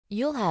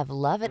You'll have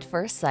love at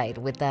first sight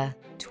with the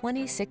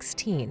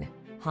 2016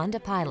 Honda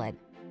Pilot.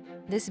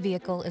 This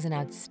vehicle is an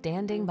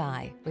outstanding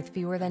buy with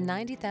fewer than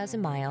 90,000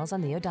 miles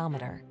on the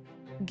odometer.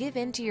 Give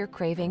in to your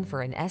craving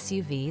for an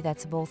SUV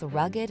that's both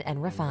rugged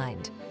and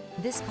refined.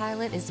 This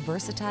Pilot is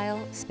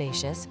versatile,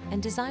 spacious,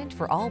 and designed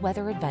for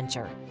all-weather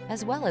adventure,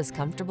 as well as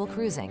comfortable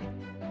cruising.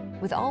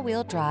 With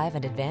all-wheel drive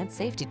and advanced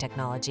safety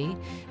technology,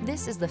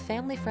 this is the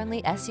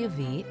family-friendly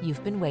SUV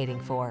you've been waiting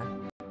for.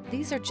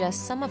 These are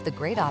just some of the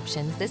great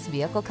options this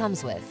vehicle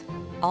comes with: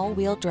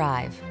 all-wheel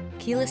drive,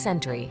 keyless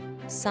entry,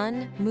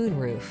 sun,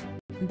 moonroof,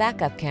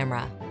 backup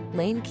camera,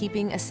 lane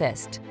keeping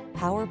assist,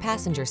 power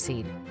passenger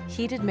seat,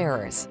 heated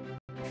mirrors,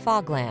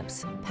 fog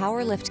lamps,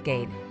 power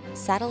liftgate,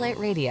 satellite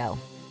radio.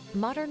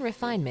 Modern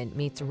refinement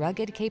meets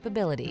rugged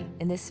capability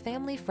in this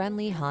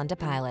family-friendly Honda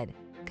Pilot.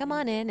 Come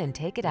on in and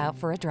take it out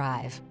for a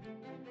drive.